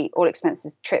a all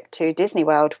expenses trip to Disney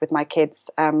World with my kids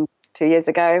 2 years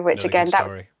ago, which again,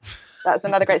 that's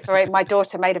another great story. My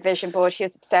daughter made a vision board. She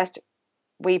was obsessed.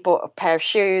 We bought a pair of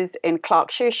shoes in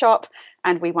Clark's shoe shop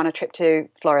and we won a trip to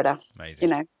Florida.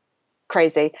 Amazing.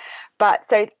 Crazy. But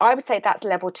so I would say that's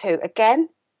level 2. Again,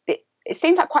 it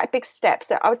seems like quite a big step.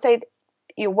 So I would say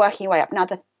you're working your way up. Now,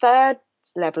 the third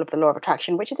level of the law of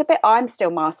attraction, which is a bit I'm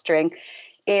still mastering,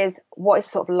 is what is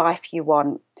the sort of life you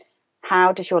want?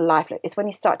 How does your life look? It's when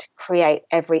you start to create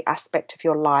every aspect of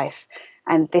your life.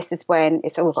 And this is when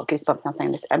I've got goosebumps now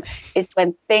saying this. It's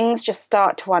when things just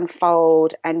start to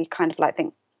unfold and you kind of like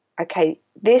think, okay,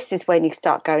 this is when you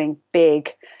start going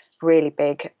big, really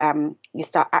big. You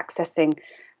start accessing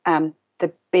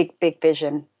the big, big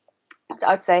vision. So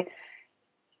I'd say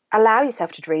allow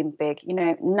yourself to dream big.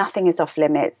 Nothing is off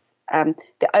limits.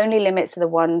 The only limits are the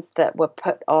ones that were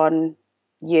put on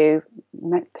you,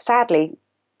 sadly,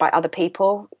 by other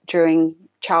people during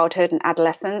childhood and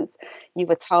adolescence. You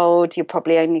were told you're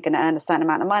probably only going to earn a certain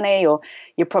amount of money, or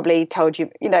you're probably told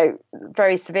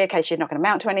very severe case, you're not going to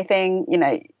amount to anything,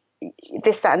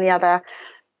 this, that, and the other.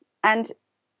 And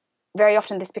very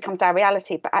often this becomes our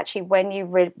reality. But actually, when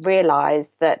you realize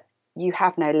that you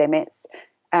have no limits,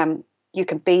 you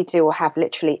can be, do, or have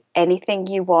literally anything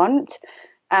you want,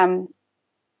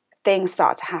 things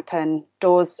start to happen,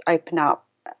 doors open up,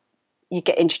 you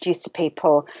get introduced to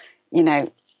people,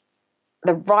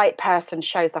 the right person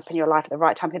shows up in your life at the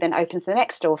right time, who then opens the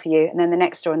next door for you, and then the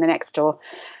next door and the next door.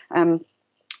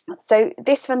 So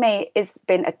this for me has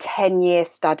been a 10-year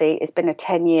study. It's been a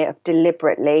 10-year of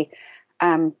deliberately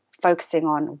focusing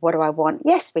on what do I want.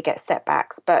 Yes, we get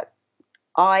setbacks, but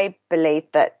I believe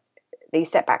that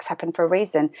these setbacks happen for a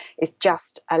reason. It's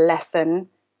just a lesson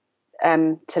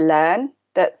to learn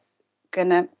that's going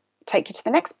to take you to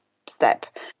the next step.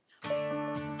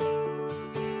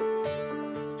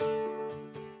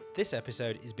 This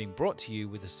episode is being brought to you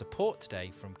with the support today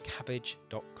from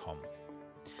Cabbage.com.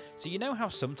 So you know how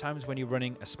sometimes when you're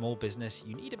running a small business,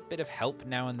 you need a bit of help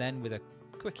now and then with a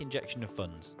quick injection of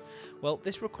funds. Well,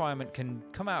 this requirement can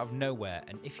come out of nowhere,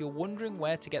 and if you're wondering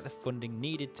where to get the funding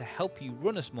needed to help you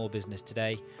run a small business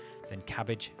today, then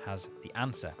Kabbage has the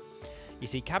answer. You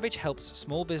see, Kabbage helps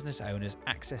small business owners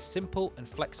access simple and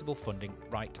flexible funding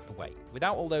right away,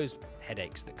 without all those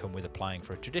headaches that come with applying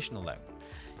for a traditional loan.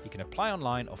 You can apply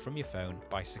online or from your phone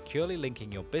by securely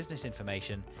linking your business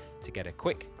information to get a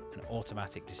quick and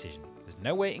automatic decision. There's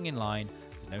no waiting in line,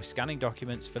 there's no scanning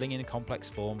documents, filling in complex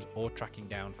forms, or tracking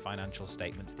down financial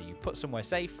statements that you put somewhere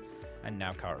safe and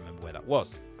now can't remember where that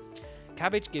was.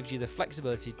 Kabbage gives you the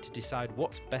flexibility to decide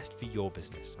what's best for your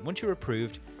business. And once you're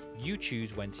approved, you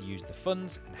choose when to use the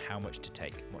funds and how much to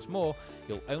take. What's more,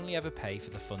 you'll only ever pay for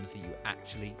the funds that you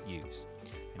actually use.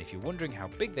 And if you're wondering how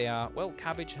big they are, well,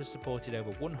 Kabbage has supported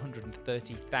over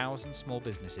 130,000 small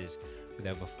businesses with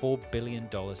over $4 billion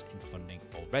in funding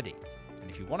already. And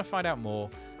if you want to find out more,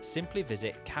 simply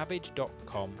visit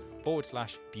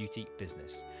kabbage.com/beauty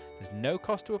business. There's no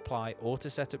cost to apply or to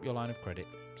set up your line of credit,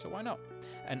 so why not?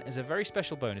 And as a very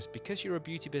special bonus, because you're a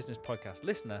Beauty Business Podcast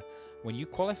listener, when you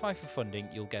qualify for funding,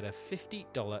 you'll get a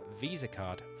 $50 Visa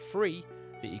card free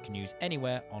that you can use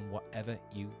anywhere on whatever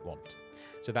you want.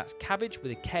 So that's Kabbage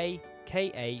with a K,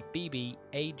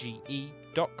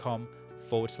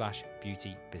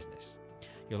 kabbage.com/beauty business.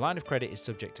 Your line of credit is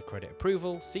subject to credit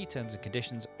approval. See terms and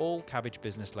conditions. All Kabbage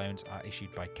business loans are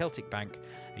issued by Celtic Bank,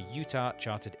 a Utah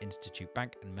Chartered Institute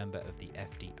bank and member of the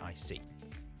FDIC.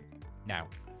 Now,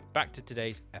 back to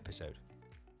today's episode.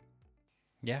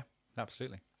 Yeah,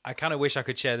 absolutely. I kind of wish I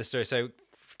could share the story. So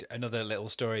another little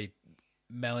story,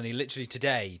 Melanie literally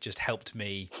today just helped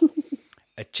me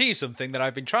achieve something that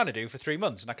I've been trying to do for 3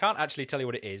 months. And I can't actually tell you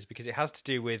what it is because it has to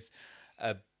do with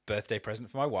a birthday present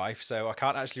for my wife. So I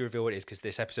can't actually reveal what it is because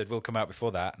this episode will come out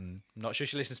before that. And I'm not sure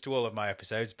she listens to all of my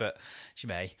episodes, but she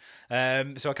may.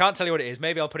 So I can't tell you what it is.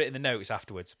 Maybe I'll put it in the notes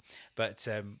afterwards. But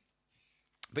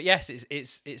yes,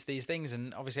 it's these things,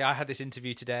 and obviously I had this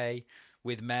interview today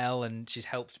with Mel, and she's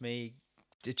helped me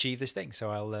achieve this thing.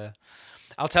 So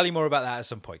I'll tell you more about that at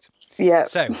some point. Yeah.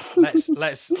 So let's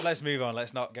move on.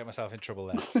 Let's not get myself in trouble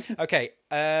there. Okay.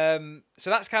 So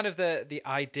that's kind of the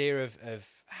idea of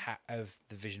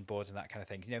the vision boards and that kind of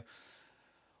thing. You know,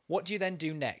 what do you then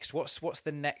do next? What's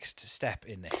the next step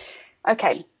in this?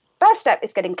 Okay. First step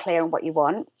is getting clear on what you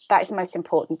want. That is the most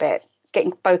important bit.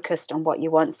 Getting focused on what you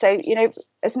want. So, you know,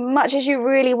 as much as you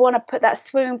really want to put that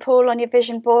swimming pool on your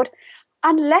vision board,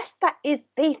 unless that is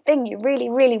the thing you really,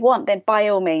 really want, then by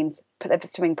all means, put the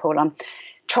swimming pool on.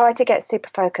 Try to get super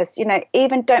focused. You know,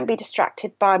 even don't be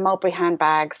distracted by Mulberry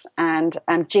handbags and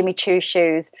Jimmy Choo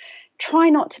shoes. Try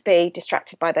not to be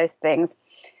distracted by those things.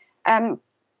 You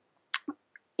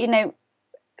know,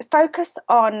 focus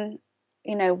on,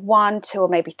 you know, 1, 2, or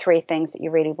maybe 3 things that you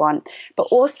really want. But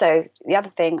also the other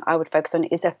thing I would focus on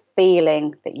is a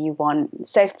feeling that you want.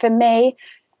 So for me,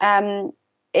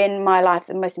 in my life,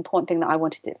 the most important thing that I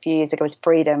wanted a few years ago was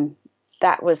freedom.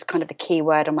 That was kind of the key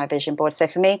word on my vision board. So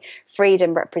for me,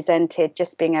 freedom represented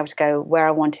just being able to go where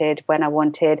I wanted, when I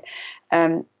wanted.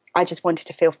 I just wanted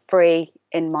to feel free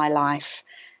in my life.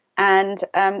 And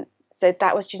so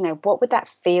that was, you know, what would that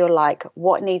feel like?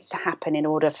 What needs to happen in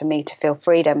order for me to feel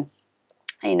freedom?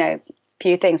 You know,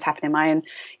 few things happen in my own,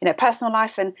 you know, personal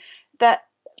life. And that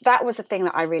was the thing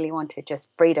that I really wanted,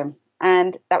 just freedom.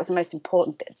 And that was the most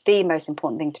important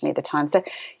thing to me at the time. So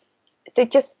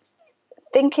just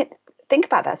think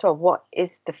about that as well. What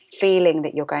is the feeling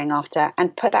that you're going after?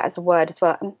 And put that as a word as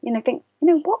well. And, you know, think, you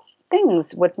know, what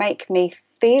things would make me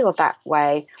feel that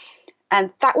way?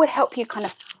 And that would help you kind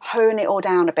of hone it all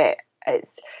down a bit.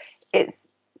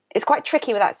 It's quite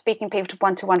tricky without speaking people to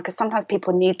one-to-one, because sometimes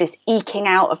people need this eking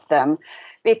out of them,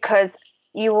 because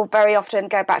you will very often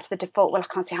go back to the default, well, I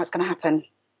can't see how it's going to happen.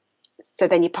 So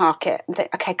then you park it and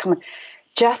think, okay, come on,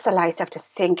 just allow yourself to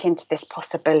sink into this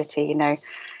possibility, you know,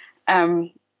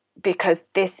 because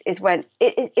this is when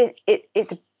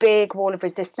it's a big wall of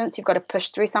resistance you've got to push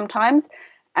through sometimes.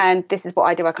 And this is what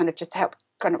I do. I kind of just help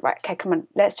kind of, right, okay, come on,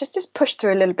 let's just push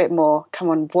through a little bit more. Come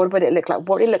on, what would it look like?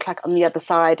 What would it look like on the other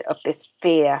side of this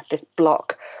fear, this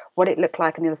block? What would it look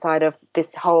like on the other side of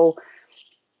this whole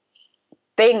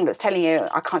thing that's telling you,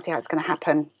 I can't see how it's going to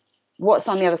happen? What's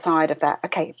on the other side of that?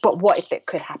 Okay, but what if it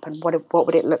could happen? What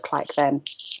would it look like then?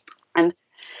 And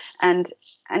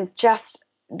just,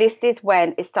 this is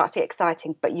when it starts to get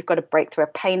exciting, but you've got to break through a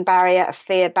pain barrier, a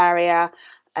fear barrier,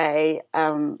 a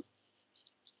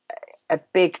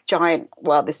big giant,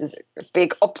 well, this is a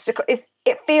big obstacle.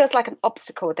 It feels like an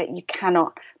obstacle that you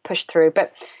cannot push through.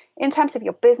 But in terms of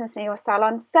your business and your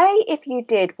salon, say if you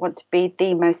did want to be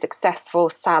the most successful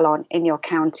salon in your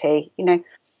county, you know,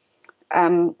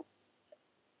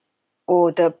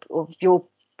 or your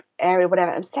area,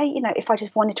 whatever, and say, if I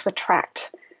just wanted to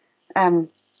attract a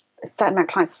certain amount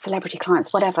of clients, celebrity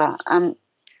clients, whatever,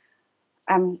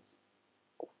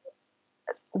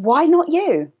 why not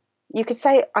you? You could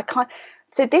say, I can't.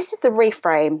 So this is the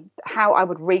reframe, how I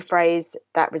would rephrase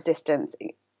that resistance.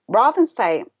 Rather than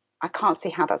say, I can't see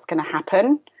how that's going to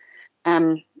happen,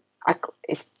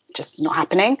 it's just not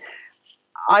happening,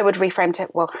 I would reframe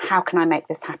it, well, how can I make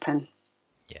this happen?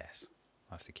 Yes,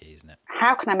 that's the key, isn't it?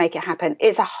 How can I make it happen?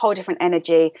 It's a whole different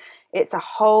energy. It's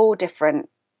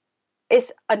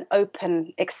an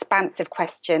open, expansive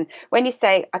question. When you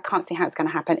say, I can't see how it's going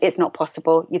to happen, it's not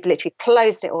possible. You've literally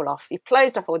closed it all off. You've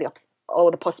closed off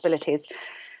all the possibilities.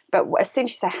 But as soon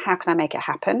as you say, how can I make it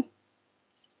happen?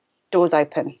 Doors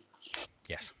open.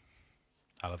 Yes.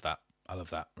 I love that.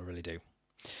 I really do.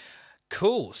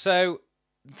 Cool. So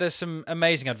there's some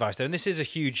amazing advice there. And this is a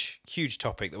huge, huge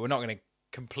topic that we're not going to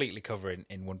completely cover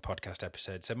in one podcast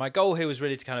episode. So my goal here was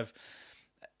really to kind of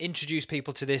introduce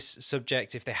people to this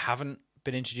subject if they haven't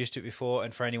been introduced to it before,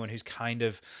 and for anyone who's kind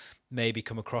of maybe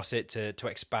come across it to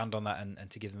expand on that and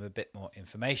to give them a bit more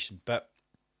information. But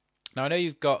now I know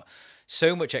you've got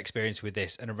so much experience with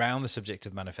this and around the subject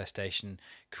of manifestation,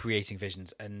 creating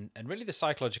visions, and really the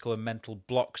psychological and mental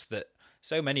blocks that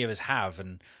so many of us have,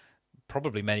 and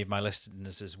probably many of my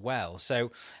listeners as well.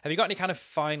 So have you got any kind of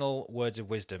final words of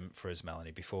wisdom for us,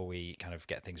 Melanie, before we kind of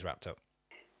get things wrapped up?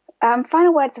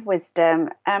 Final words of wisdom.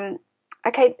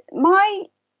 Okay,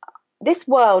 this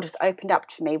world was opened up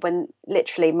to me when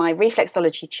literally my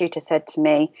reflexology tutor said to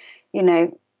me,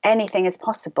 anything is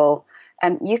possible.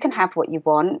 You can have what you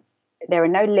want. There are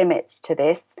no limits to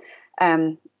this.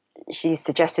 She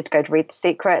suggested to go to read The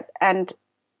Secret, and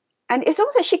it's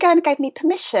almost like she kind of gave me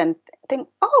permission. Think,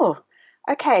 oh,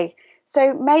 okay,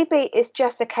 so maybe it's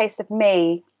just a case of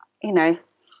me,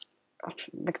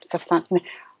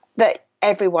 that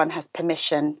everyone has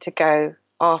permission to go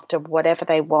after whatever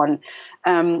they want,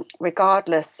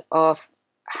 regardless of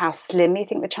how slim you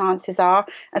think the chances are.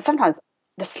 And sometimes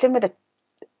the slimmer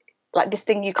like this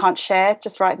thing you can't share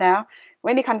just right now,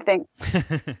 when you kind of think,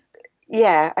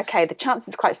 yeah, okay, the chance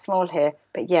is quite small here,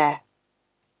 but yeah.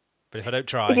 But if I don't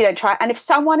try. If you don't try, and if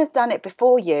someone has done it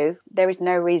before you, there is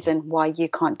no reason why you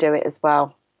can't do it as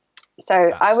well. So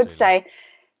absolutely. I would say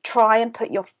try and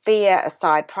put your fear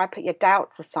aside, try and put your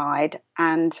doubts aside,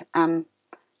 and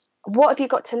what have you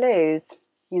got to lose?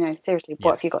 Seriously,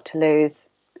 what have you got to lose?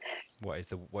 What is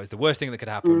the worst thing that could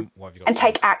happen? What have you got and to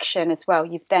take lose? Action as well.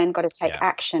 You've then got to take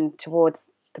action towards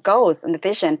the goals and the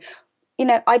vision.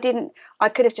 I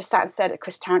could have just sat and stared at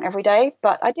Chris Tarrant every day,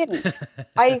 but I didn't.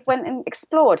 I went and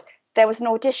explored. There was an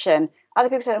audition. Other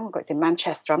people said, oh, God, it's in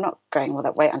Manchester. I'm not going all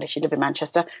that way unless you live in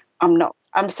Manchester. I'm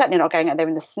certainly not going out there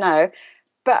in the snow.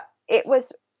 But it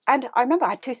was, and I remember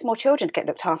I had two small children to get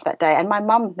looked after that day. And my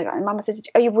mum said,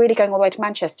 are you really going all the way to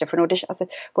Manchester for an audition? I said,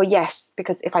 well, yes,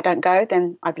 because if I don't go,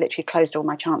 then I've literally closed all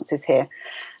my chances here.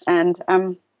 And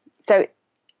so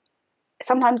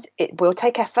sometimes it will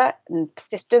take effort and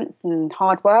persistence and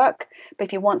hard work. But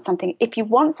if you want something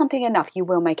enough, you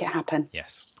will make it happen.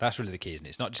 Yes, that's really the key, isn't it?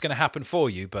 It's not just going to happen for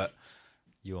you, but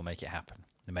you will make it happen.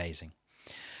 Amazing.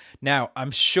 Now, I'm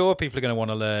sure people are going to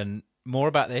want to learn more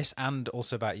about this and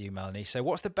also about you, Melanie. So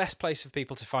what's the best place for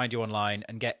people to find you online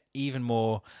and get even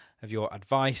more of your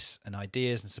advice and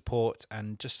ideas and support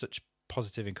and just such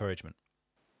positive encouragement?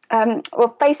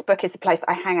 Well, Facebook is the place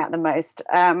I hang out the most.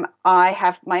 I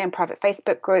have my own private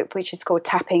Facebook group, which is called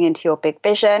Tapping Into Your Big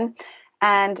Vision.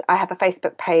 And I have a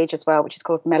Facebook page as well, which is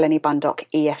called Melanie Bundock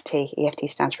EFT. EFT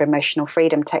stands for Emotional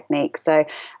Freedom Technique. So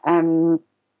will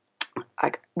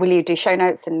you do show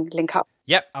notes and link up?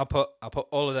 Yep, I'll put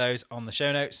all of those on the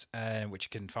show notes, which you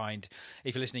can find,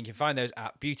 if you're listening, you can find those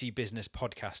at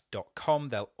beautybusinesspodcast.com.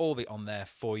 They'll all be on there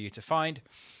for you to find.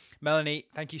 Melanie,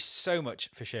 thank you so much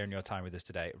for sharing your time with us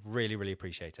today. Really, really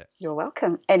appreciate it. You're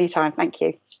welcome. Anytime. Thank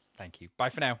you. Thank you. Bye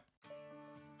for now.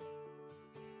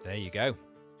 There you go.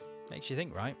 Makes you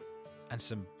think, right? And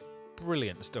some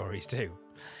brilliant stories too.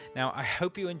 Now, I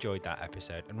hope you enjoyed that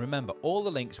episode. And remember, all the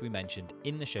links we mentioned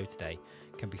in the show today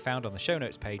can be found on the show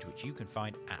notes page, which you can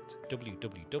find at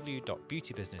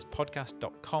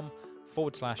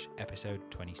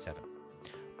www.beautybusinesspodcast.com/episode 27.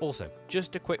 Also,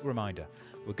 just a quick reminder,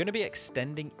 we're going to be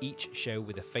extending each show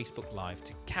with a Facebook Live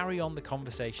to carry on the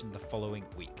conversation the following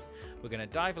week. We're going to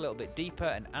dive a little bit deeper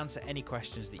and answer any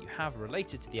questions that you have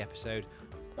related to the episode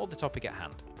or the topic at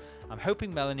hand. I'm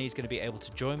hoping Melanie is going to be able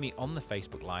to join me on the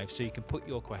Facebook Live so you can put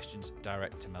your questions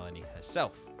direct to Melanie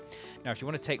herself. Now, if you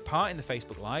want to take part in the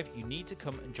Facebook Live, you need to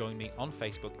come and join me on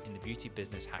Facebook in the Beauty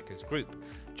Business Hackers group.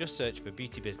 Just search for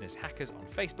Beauty Business Hackers on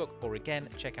Facebook, or again,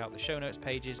 check out the show notes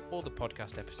pages or the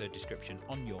podcast episode description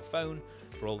on your phone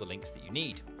for all the links that you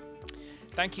need.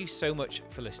 Thank you so much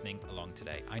for listening along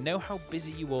today. I know how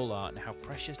busy you all are and how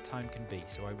precious time can be,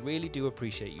 so I really do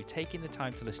appreciate you taking the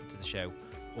time to listen to the show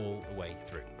all the way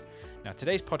through. Now,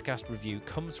 today's podcast review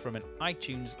comes from an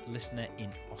iTunes listener in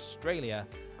Australia,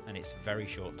 and it's very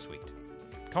short and sweet.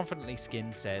 Confidently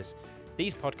Skin says,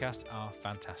 "These podcasts are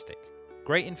fantastic.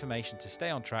 Great information to stay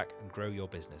on track and grow your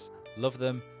business. Love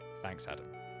them. Thanks, Adam."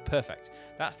 Perfect.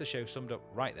 That's the show summed up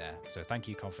right there. So thank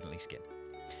you, Confidently Skin.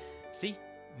 See,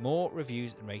 more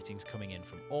reviews and ratings coming in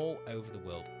from all over the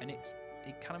world, and it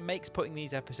kind of makes putting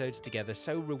these episodes together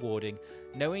so rewarding,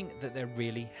 knowing that they're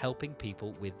really helping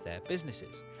people with their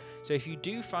businesses. So if you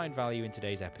do find value in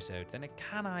today's episode, then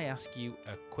can I ask you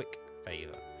a quick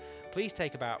favour? Please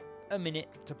take about a minute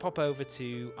to pop over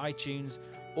to iTunes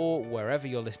or wherever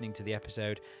you're listening to the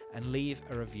episode and leave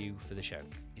a review for the show.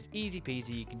 It's easy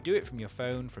peasy. You can do it from your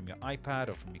phone, from your iPad,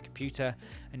 or from your computer,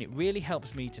 and it really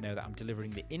helps me to know that I'm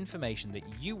delivering the information that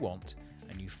you want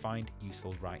and you find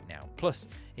useful right now. Plus,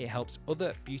 it helps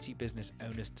other beauty business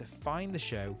owners to find the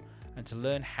show and to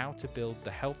learn how to build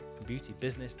the health and beauty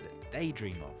business that they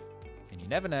dream of. And you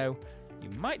never know, you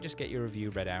might just get your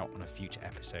review read out on a future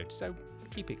episode, so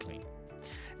keep it clean.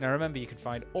 Now remember, you can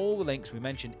find all the links we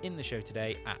mentioned in the show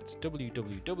today at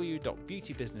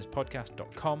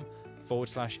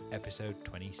www.beautybusinesspodcast.com/episode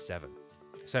 27.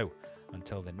 So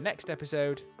until the next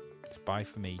episode, it's bye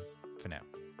for me for now.